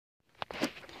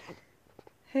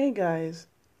Hey guys,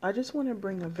 I just want to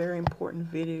bring a very important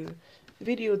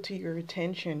video to your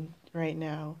attention right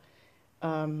now.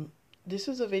 Um, this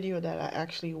is a video that I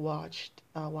actually watched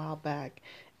a while back,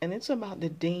 and it's about the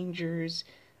dangers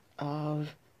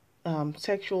of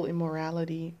sexual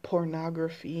immorality,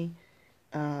 pornography,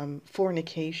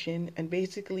 fornication, and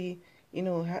basically,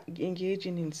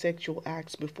 engaging in sexual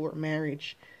acts before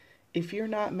marriage. If you're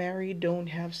not married, don't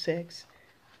have sex.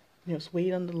 Just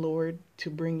wait on the Lord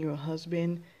to bring you a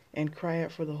husband and cry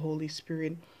out for the Holy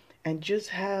Spirit and just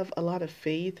have a lot of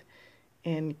faith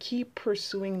and keep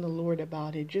pursuing the Lord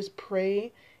about it. Just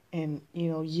pray and,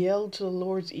 yell to the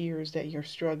Lord's ears that you're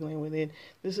struggling with it.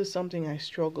 This is something I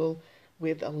struggle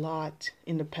with a lot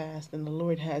in the past, and the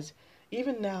Lord has,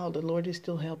 even now, the Lord is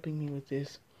still helping me with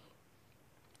this.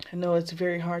 I know it's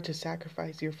very hard to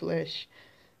sacrifice your flesh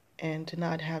and to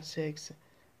not have sex.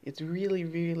 It's really,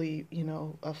 really,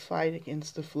 a fight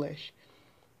against the flesh.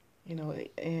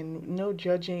 And no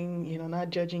judging,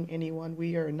 not judging anyone.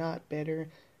 We are not better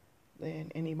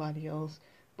than anybody else.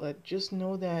 But just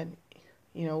know that,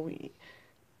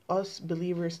 us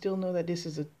believers still know that this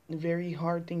is a very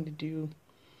hard thing to do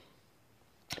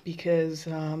because,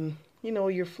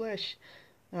 your flesh,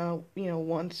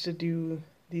 wants to do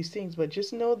these things. But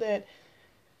just know that,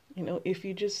 if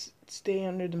you just stay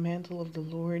under the mantle of the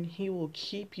Lord, He will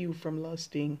keep you from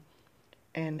lusting.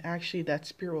 And actually that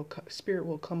spirit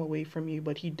will come away from you,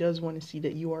 but He does want to see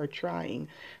that you are trying.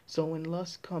 So when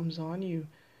lust comes on you,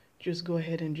 just go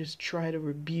ahead and just try to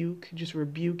rebuke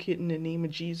it in the name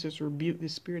of Jesus. Rebuke the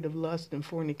spirit of lust and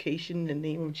fornication in the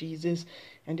name of Jesus,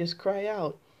 and just cry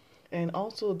out. And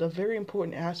also the very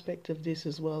important aspect of this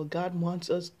as well, God wants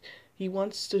us, He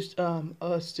wants to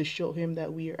us to show Him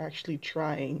that we are actually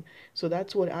trying. So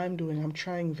that's what I'm doing. I'm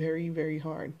trying very, very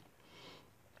hard.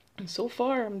 And so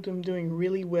far, I'm doing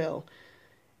really well.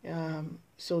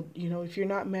 So, if you're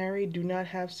not married, do not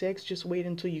have sex. Just wait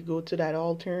until you go to that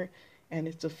altar and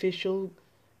it's official.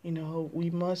 We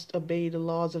must obey the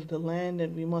laws of the land,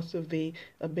 and we must obey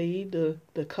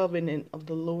the covenant of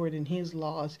the Lord and His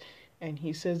laws. And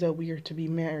He says that we are to be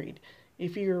married.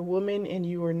 If you're a woman and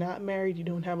you are not married, you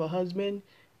don't have a husband,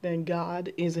 then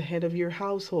God is the head of your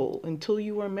household. Until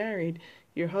you are married,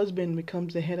 your husband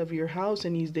becomes the head of your house,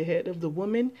 and he's the head of the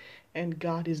woman, and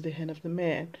God is the head of the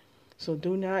man. So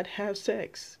do not have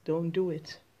sex. Don't do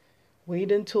it.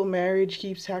 Wait until marriage.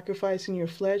 Keep sacrificing your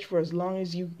flesh for as long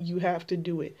as you have to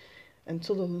do it.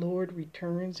 Until the Lord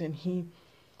returns, and He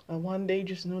one day,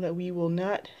 just know that we will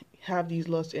not have these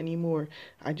lusts anymore.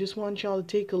 I just want y'all to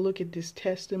take a look at this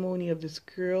testimony of this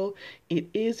girl. It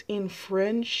is in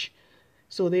French,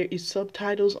 so there is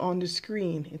subtitles on the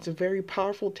screen. It's a very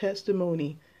powerful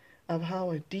testimony of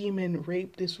how a demon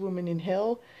raped this woman in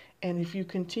hell. And if you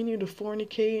continue to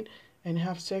fornicate and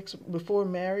have sex before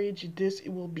marriage, this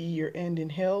will be your end in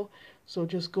hell. So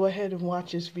just go ahead and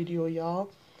watch this video,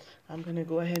 y'all. I'm going to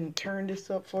go ahead and turn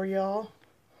this up for y'all.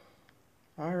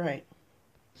 All right.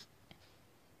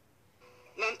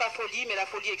 Même pas folie, mais la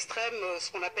folie extrême, ce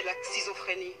qu'on appelle la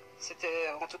schizophrénie. C'était,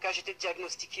 en tout cas, j'étais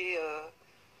diagnostiquée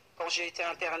quand j'ai été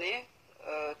internée,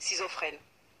 schizophrène.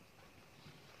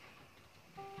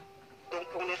 Donc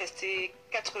on est resté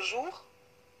 4 jours.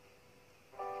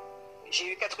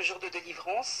 J'ai eu 4 jours de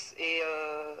délivrance et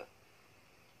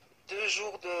 2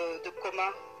 jours de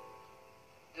coma.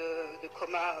 De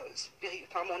coma spirituel.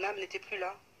 Enfin, mon âme n'était plus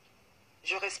là.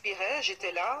 Je respirais,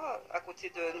 j'étais là, à côté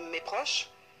de mes proches,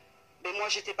 mais moi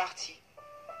j'étais partie.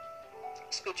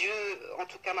 Ce que Dieu, en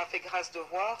tout cas, m'a fait grâce de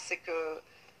voir, c'est que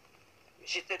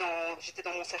j'étais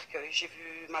dans mon cercueil. J'ai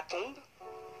vu ma tombe,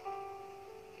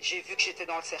 j'ai vu que j'étais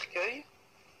dans le cercueil,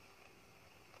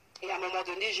 et à un moment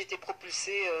donné, j'étais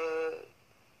propulsée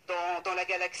dans la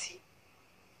galaxie,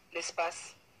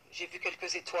 l'espace. J'ai vu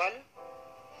quelques étoiles,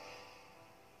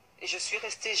 et je suis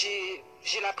restée,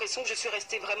 j'ai l'impression que je suis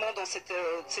restée vraiment dans cette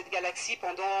galaxie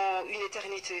pendant une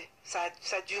éternité. Ça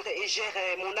durait, et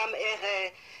j'errais, mon âme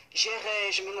errait,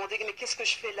 j'errais, je me demandais, mais qu'est-ce que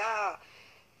je fais là?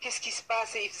 Qu'est-ce qui se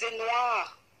passe? Et il faisait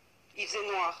noir. Il faisait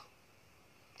noir.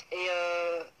 Et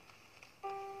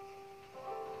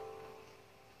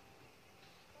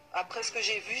après ce que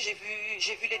j'ai vu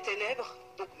les ténèbres,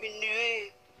 donc une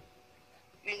nuée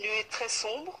très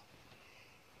sombre,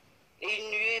 et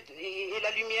une nuée et la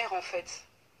lumière en fait.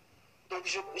 Donc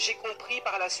j'ai compris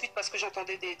par la suite, parce que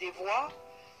j'entendais des voix,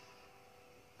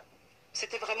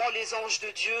 c'était vraiment les anges de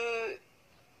Dieu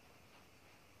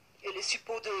et les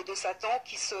suppôts de Satan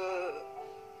qui se...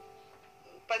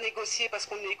 pas négocier, parce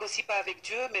qu'on ne négocie pas avec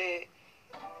Dieu, mais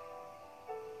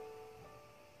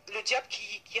le diable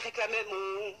qui réclamait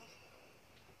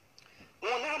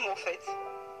mon âme en fait,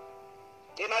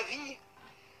 et ma vie.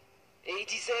 Et il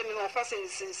disait, mais enfin,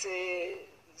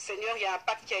 Seigneur, il y a un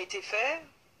pacte qui a été fait,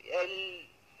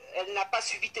 elle n'a pas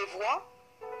suivi tes voies,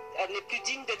 elle n'est plus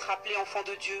digne d'être appelée enfant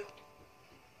de Dieu.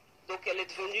 Donc elle est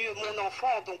devenue mon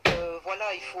enfant, donc voilà,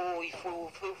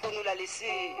 faut nous la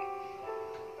laisser.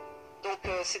 Donc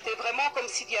c'était vraiment comme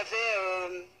s'il y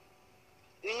avait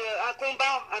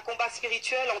un combat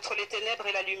spirituel entre les ténèbres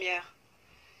et la lumière.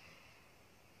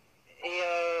 Et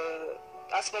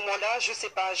à ce moment-là, je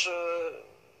sais pas,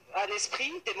 un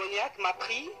esprit démoniaque m'a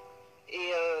pris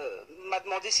et m'a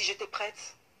demandé si j'étais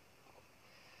prête.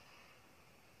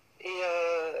 Et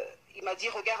il m'a dit,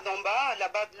 regarde en bas,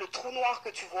 là-bas, le trou noir que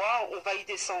tu vois, on va y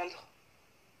descendre.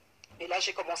 Et là,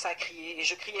 j'ai commencé à crier. Et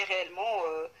je criais réellement,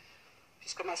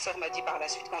 puisque ma sœur m'a dit par la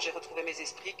suite, quand j'ai retrouvé mes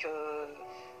esprits, que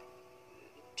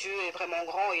Dieu est vraiment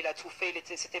grand et il a tout fait.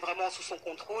 C'était vraiment sous son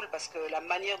contrôle, parce que la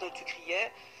manière dont tu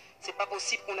criais, c'est pas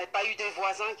possible qu'on n'ait pas eu des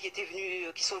voisins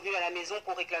qui sont venus à la maison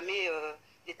pour réclamer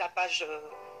des tapages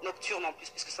nocturnes en plus,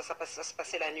 puisque ça se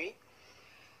passait la nuit.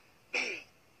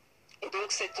 Et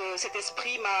donc cet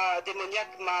esprit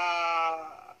démoniaque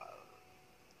m'a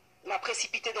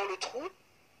précipité dans le trou.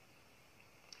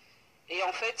 Et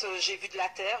en fait, j'ai vu de la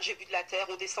terre,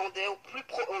 on descendait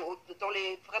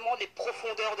vraiment les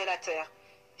profondeurs de la terre.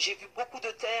 J'ai vu beaucoup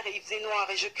de terre et il faisait noir,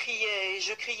 et je criais,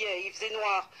 et il faisait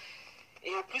noir.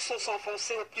 Et au plus on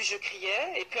s'enfonçait, au plus je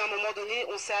criais. Et puis à un moment donné,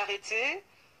 on s'est arrêté,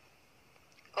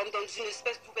 comme dans une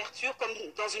espèce d'ouverture, comme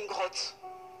dans une grotte.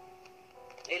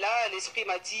 Et là, l'esprit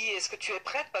m'a dit, est-ce que tu es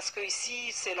prête? Parce que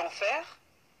ici, c'est l'enfer.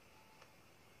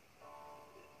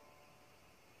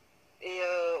 Et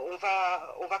on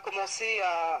va commencer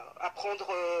à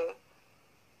prendre...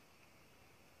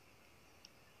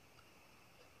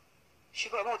 je suis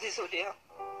vraiment désolée. Hein.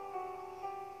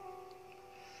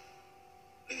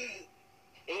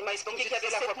 Et il m'a expliqué qu'il y avait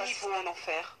 7 niveaux en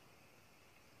enfer.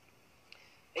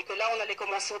 Et que là, on allait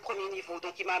commencer au premier niveau.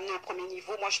 Donc il m'a amené au premier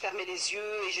niveau. Moi, je fermais les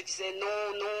yeux et je disais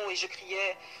non, non. Et je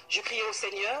criais au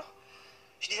Seigneur.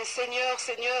 Je disais Seigneur,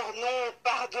 Seigneur, non,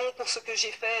 pardon pour ce que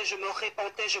j'ai fait. Je me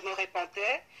repentais, je me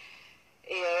repentais.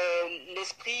 Et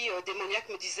l'esprit démoniaque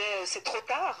me disait c'est trop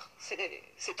tard,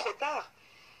 c'est trop tard.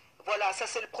 Voilà, ça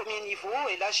c'est le premier niveau.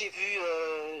 Et là j'ai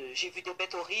vu des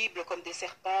bêtes horribles comme des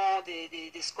serpents,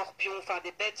 des scorpions, enfin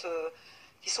des bêtes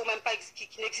qui sont même pas qui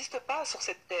n'existent pas sur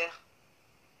cette terre.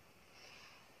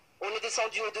 On est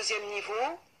descendu au deuxième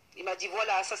niveau. Il m'a dit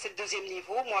voilà, ça c'est le deuxième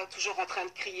niveau. Moi toujours en train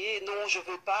de crier non, je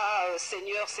veux pas,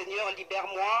 Seigneur, Seigneur,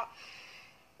 libère-moi.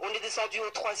 On est descendu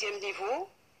au troisième niveau.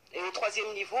 Et au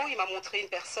troisième niveau, il m'a montré une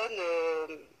personne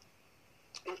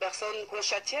qu'on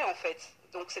châtiait en fait.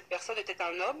 Donc cette personne était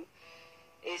un homme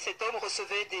et cet homme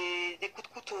recevait des coups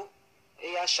de couteau.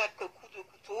 Et à chaque coup de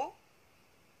couteau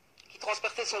qui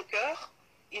transperçait son cœur,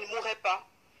 il ne mourait pas.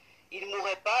 Il ne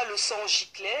mourait pas, le sang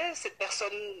giclait,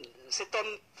 cet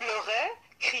homme pleurait,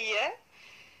 criait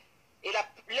et la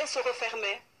plaie se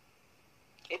refermait.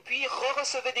 Et puis il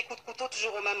recevait des coups de couteau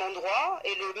toujours au même endroit,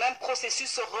 et le même processus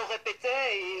se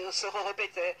répétait et se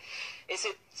répétait. Et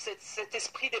cet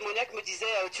esprit démoniaque me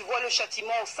disait, tu vois le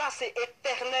châtiment, ça c'est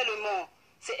éternellement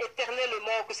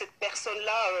que cette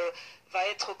personne-là va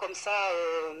être comme ça,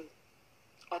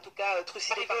 en tout cas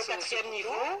trucidée par ce quatrième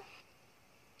niveau.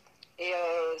 Et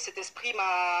cet esprit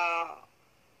m'a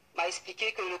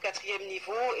expliqué que le quatrième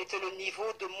niveau était le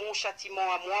niveau de mon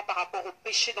châtiment à moi par rapport au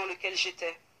péché dans lequel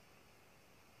j'étais.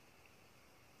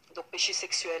 Donc péché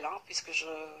sexuel, hein, puisque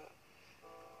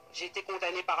j'ai été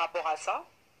condamnée par rapport à ça.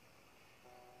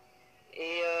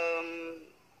 Et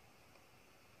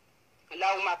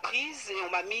là, on m'a prise et on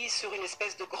m'a mise sur une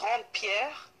espèce de grande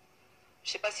pierre. Je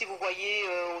ne sais pas si vous voyez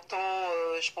au temps,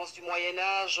 je pense, du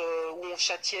Moyen-Âge, où on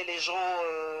châtiait les gens,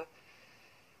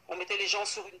 on mettait les gens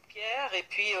sur une pierre et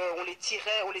puis on les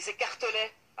tirait, on les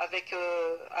écartelait avec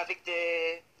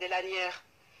des lanières.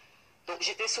 Donc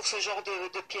j'étais sur ce genre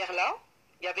de pierre-là.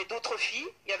 Il y avait d'autres filles,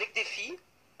 il y avait que des filles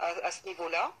à ce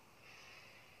niveau-là.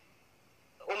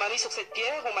 On m'a mis sur cette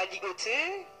pierre, on m'a ligoté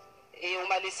et on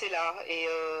m'a laissé là. Et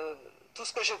tout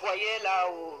ce que je voyais là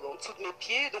en dessous de mes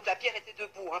pieds, donc la pierre était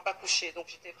debout, hein, pas couchée, donc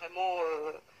j'étais vraiment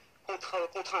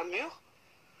contre un mur.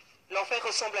 L'enfer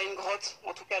ressemble à une grotte,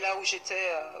 en tout cas là où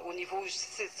j'étais, au niveau...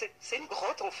 C'est une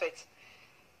grotte en fait.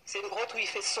 C'est une grotte où il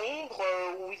fait sombre,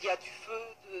 où il y a du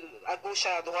feu à gauche et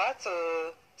à droite.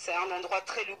 C'est un endroit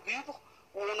très lugubre,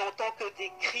 où on n'entend que des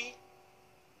cris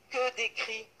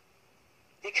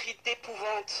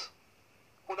d'épouvante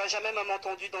qu'on n'a jamais même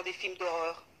entendu dans des films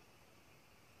d'horreur.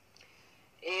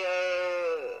 Et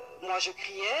moi je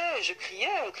criais,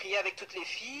 on criait avec toutes les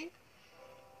filles.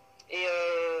 Et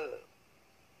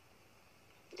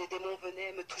des démons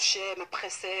venaient, me touchaient, me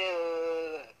pressaient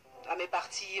à mes parties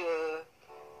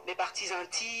parties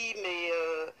intimes et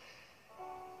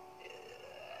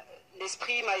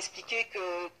l'esprit m'a expliqué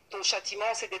que ton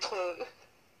châtiment c'est d'être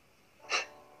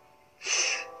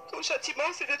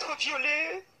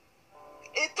violé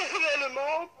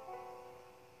éternellement.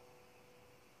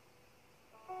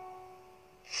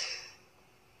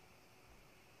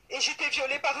 Et j'étais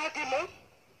violée par un démon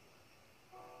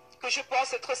que je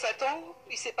pense être Satan.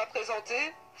 Il ne s'est pas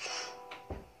présenté.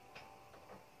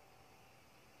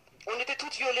 On était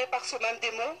toutes violées par ce même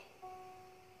démon.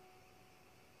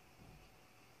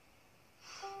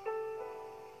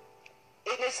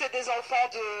 Et naissaient des enfants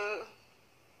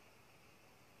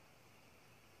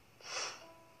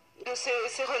de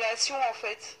ces relations en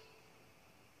fait.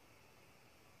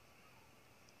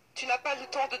 Tu n'as pas le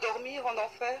temps de dormir en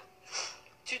enfer.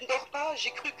 Tu ne dors pas.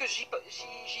 J'ai cru que j'y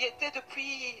étais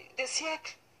depuis des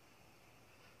siècles.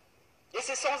 Et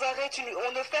c'est sans arrêt.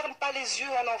 On ne ferme pas les yeux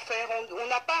en enfer. On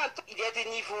n'a pas un temps. Il y a des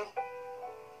niveaux.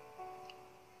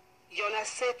 Il y en a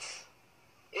 7.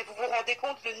 Et vous vous rendez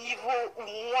compte le niveau où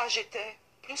moi j'étais.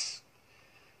 Plus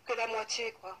que la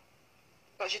moitié, quoi.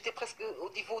 Enfin, j'étais presque au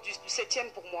niveau du 7e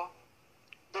pour moi.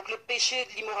 Donc le péché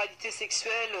de l'immoralité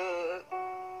sexuelle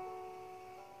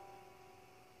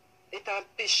est un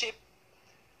péché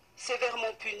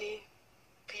sévèrement puni.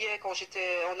 Je priais quand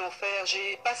j'étais en enfer,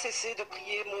 j'ai pas cessé de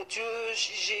prier mon Dieu,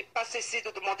 j'ai pas cessé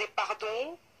de demander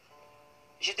pardon.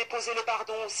 J'ai déposé le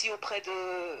pardon aussi auprès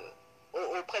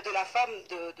de la femme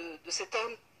de cet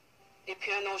homme. Et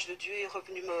puis un ange de Dieu est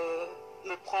revenu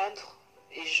me prendre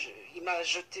et il m'a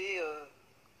jeté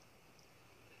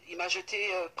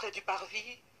près du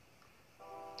parvis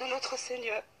de notre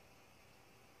Seigneur.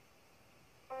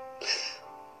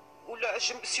 Où là,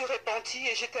 je me suis repentie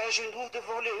et j'étais à genoux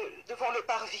devant le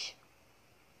parvis.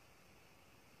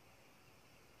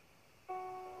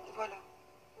 Voilà.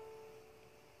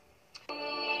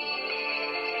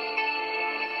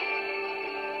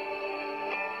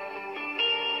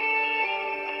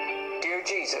 Dear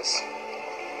Jesus,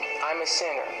 I'm a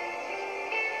sinner.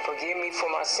 Forgive me for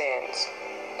my sins.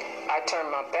 I turn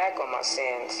my back on my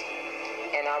sins,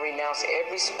 and I renounce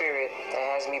every spirit that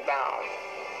has me bound.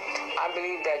 I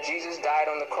believe that Jesus died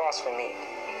on the cross for me.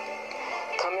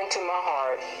 Come into my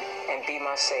heart and be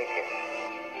my Savior.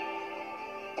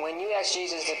 When you ask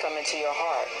Jesus to come into your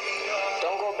heart,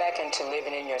 don't go back into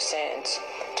living in your sins.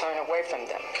 Turn away from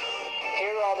them.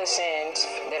 Here are all the sins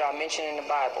that are mentioned in the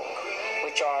Bible,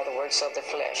 which are the works of the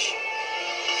flesh.